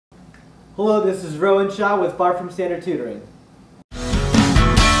Hello, this is Rohen Shah with Far From Standard Tutoring.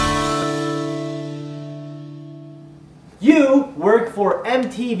 You work for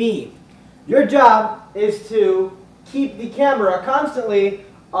MTV. Your job is to keep the camera constantly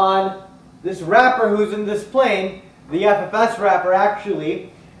on this wrapper who's in this plane, the FFS wrapper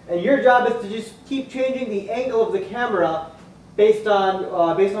actually, and your job is to just keep changing the angle of the camera based on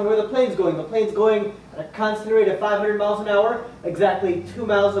where the plane's going. The plane's going at a constant rate of 500 miles an hour, exactly 2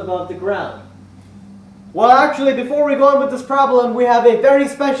 miles above the ground. Well, actually, before we go on with this problem, we have a very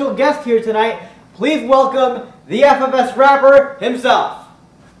special guest here tonight. Please welcome the FFS rapper himself.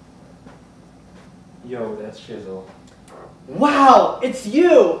 Yo, that's Shizzle. Wow, it's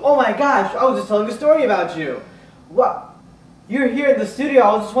you! Oh my gosh, I was just telling a story about you. Wow, you're here in the studio.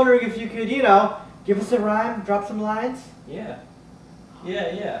 I was just wondering if you could, give us a rhyme, drop some lines. Yeah.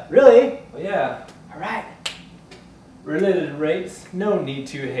 Really? Well, yeah. Alright. Related rates, no need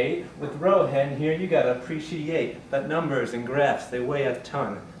to hate. With Rohen here, you gotta appreciate that numbers and graphs, they weigh a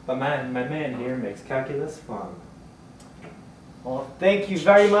ton. But my man here makes calculus fun. Well, thank you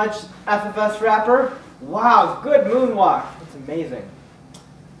very much, FFS rapper. Wow, good moonwalk. That's amazing.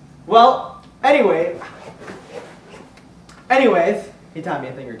 Well, anyways, he taught me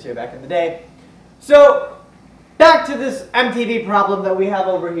a thing or two back in the day. So, back to this MTV problem that we have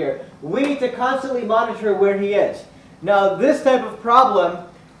over here. We need to constantly monitor where he is. Now, this type of problem,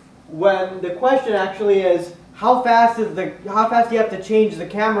 when the question actually is how fast do you have to change the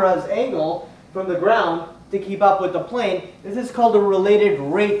camera's angle from the ground to keep up with the plane, this is called a related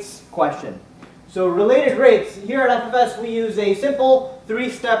rates question. So related rates, here at FFS we use a simple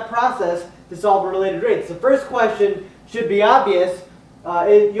 3-step process to solve related rates. The first question should be obvious.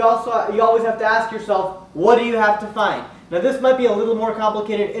 You always have to ask yourself, what do you have to find? Now this might be a little more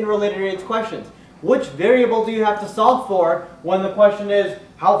complicated in related rates questions. Which variable do you have to solve for when the question is,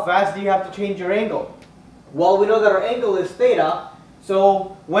 how fast do you have to change your angle? Well, we know that our angle is theta,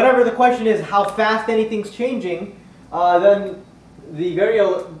 so whenever the question is how fast anything's changing, then the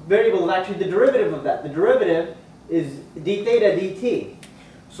variable is actually the derivative of that. The derivative is d theta dt.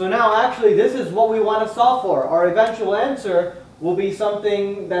 So now actually this is what we want to solve for. Our eventual answer will be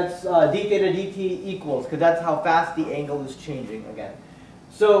something that's d theta dt equals, because that's how fast the angle is changing again.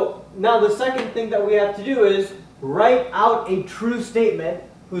 So now the second thing that we have to do is write out a true statement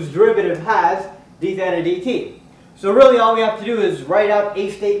whose derivative has d theta dt. So really all we have to do is write out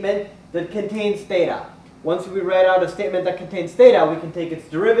a statement that contains theta. Once we write out a statement that contains theta, we can take its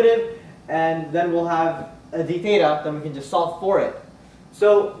derivative and then we'll have a d theta, then we can just solve for it.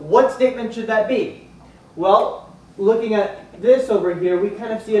 So what statement should that be? Well, looking at this over here, we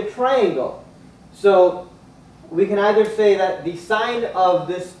kind of see a triangle. So we can either say that the sine of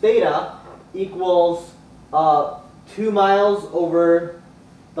this theta equals 2 miles over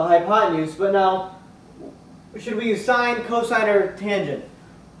the hypotenuse, but now should we use sine, cosine, or tangent?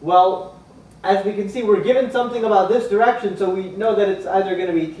 Well, as we can see, we're given something about this direction, so we know that it's either going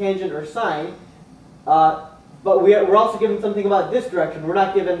to be tangent or sine. But we're also given something about this direction. We're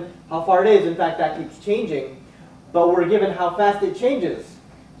not given how far it is. In fact, that keeps changing. But we're given how fast it changes.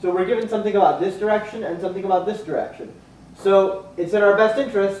 So we're given something about this direction and something about this direction. So it's in our best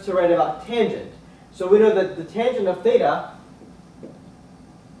interest to write about tangent. So we know that the tangent of theta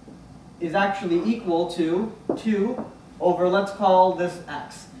is actually equal to 2 over, let's call this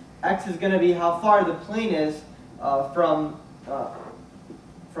x. X is going to be how far the plane is from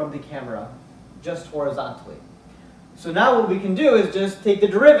the camera, just horizontally. So now what we can do is just take the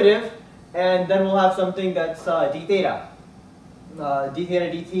derivative, and then we'll have something that's d theta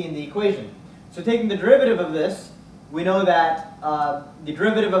dt in the equation. So taking the derivative of this, we know that the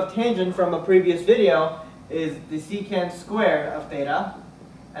derivative of tangent from a previous video is the secant squared of theta.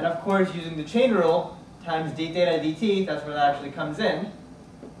 And of course, using the chain rule, times d theta dt, that's where that actually comes in.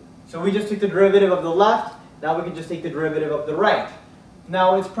 So we just took the derivative of the left, now we can just take the derivative of the right.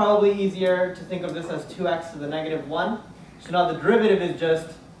 Now it's probably easier to think of this as 2x to the negative 1. So now the derivative is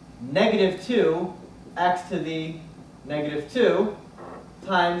just negative 2 x to the negative 2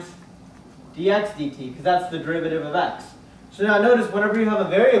 times dx dt, because that's the derivative of x. So now notice whenever you have a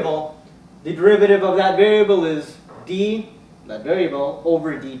variable, the derivative of that variable is d, that variable,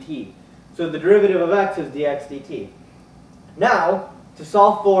 over dt. So the derivative of x is dx dt. Now, to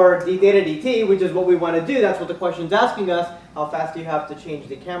solve for d theta dt, which is what we want to do, that's what the question's asking us, how fast do you have to change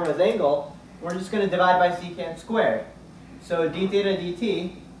the camera's angle, we're just going to divide by secant squared. So d theta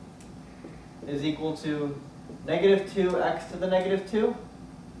dt is equal to negative 2x to the negative 2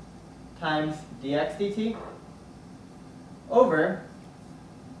 times dx dt over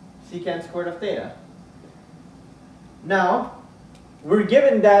secant squared of theta. Now, we're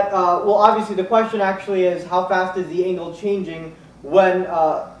given that, well, obviously the question actually is how fast is the angle changing when,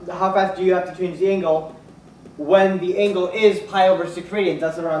 how fast do you have to change the angle when the angle is pi over 6 radians,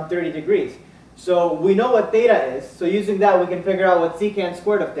 that's around 30 degrees. So we know what theta is, so using that we can figure out what secant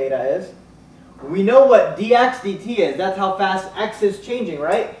squared of theta is. We know what dx dt is, that's how fast x is changing,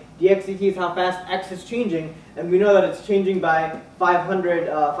 right? Dx dt is how fast x is changing, and we know that it's changing by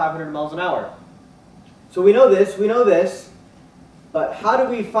 500 miles an hour. So we know this, but how do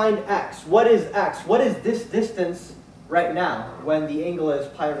we find x? What is x? What is this distance right now when the angle is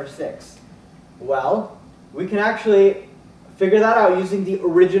pi over 6? Well, we can actually figure that out using the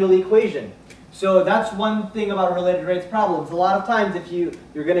original equation. So that's one thing about related rates problems. A lot of times if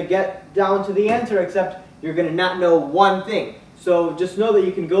you're going to get down to the answer, except you're going to not know one thing. So just know that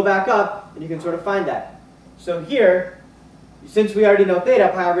you can go back up and you can sort of find that. So here, since we already know theta,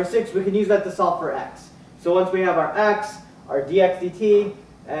 pi over 6, we can use that to solve for x. So once we have our x, our dx dt,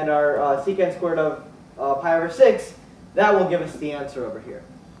 and our secant squared of pi over 6, that will give us the answer over here.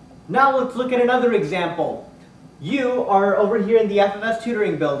 Now let's look at another example. You are over here in the FFS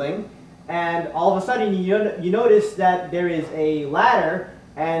tutoring building, and all of a sudden you notice that there is a ladder,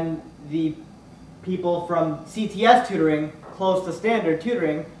 and the people from CTS tutoring, close to standard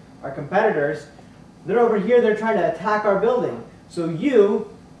tutoring, our competitors, they're over here, they're trying to attack our building. So you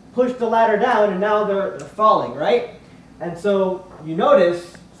push the ladder down, and now they're falling, right? And so you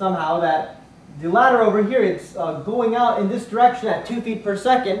notice somehow that the ladder over here, it's going out in this direction at 2 feet per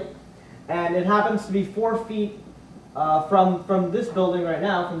second, and it happens to be 4 feet from this building right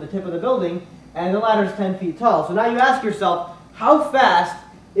now, from the tip of the building, and the ladder is 10 feet tall. So now you ask yourself, how fast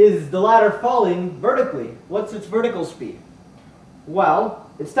is the ladder falling vertically? What's its vertical speed? Well,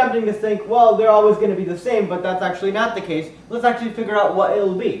 it's tempting to think, well, they're always going to be the same, but that's actually not the case. Let's actually figure out what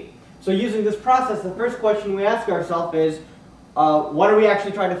it'll be. So using this process, the first question we ask ourselves is, what are we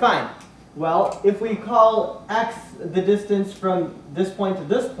actually trying to find? Well, if we call x the distance from this point to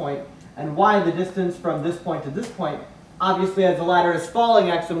this point, and y the distance from this point to this point, obviously as the ladder is falling,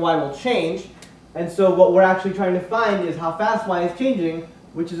 x and y will change. And so what we're actually trying to find is how fast y is changing,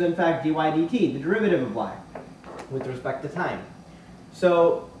 which is in fact dy dt, the derivative of y, with respect to time.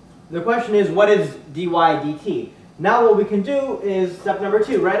 So the question is, what is dy dt? Now what we can do is step number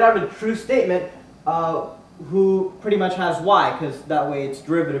 2, write out a true statement who pretty much has y, because that way its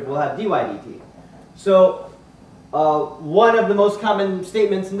derivative will have dy dt. So one of the most common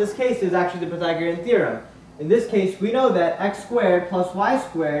statements in this case is actually the Pythagorean theorem. In this case, we know that x squared plus y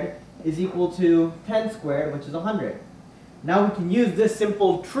squared is equal to 10 squared, which is 100. Now we can use this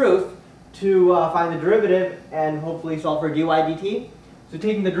simple truth to find the derivative and hopefully solve for dy dt. So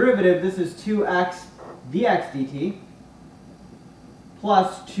taking the derivative, this is 2x dx dt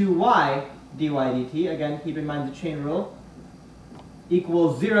plus 2y dy dt, again keep in mind the chain rule,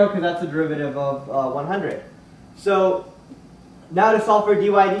 equals 0 because that's the derivative of 100. So now to solve for dy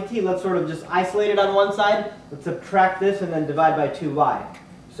dt, let's sort of just isolate it on one side. Let's subtract this and then divide by 2y.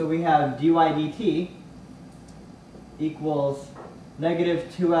 So we have dy dt equals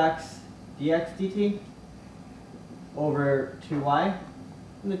negative 2x dx dt over 2y.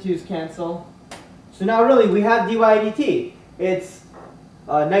 And the 2's cancel. So now really we have dy dt. It's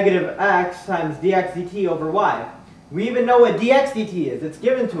negative x times dx dt over y. We even know what dx dt is. It's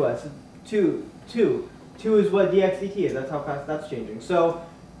given to us. 2 is what dx dt is. That's how fast that's changing. So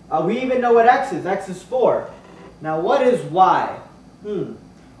we even know what x is. X is 4. Now what is y?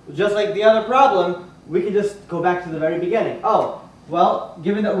 Just like the other problem, we can just go back to the very beginning. Oh, well,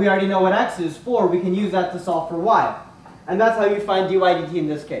 given that we already know what x is, 4, we can use that to solve for y. And that's how you find dy dt in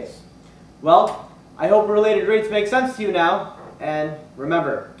this case. Well, I hope related rates make sense to you now. And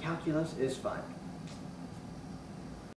remember, calculus is fun.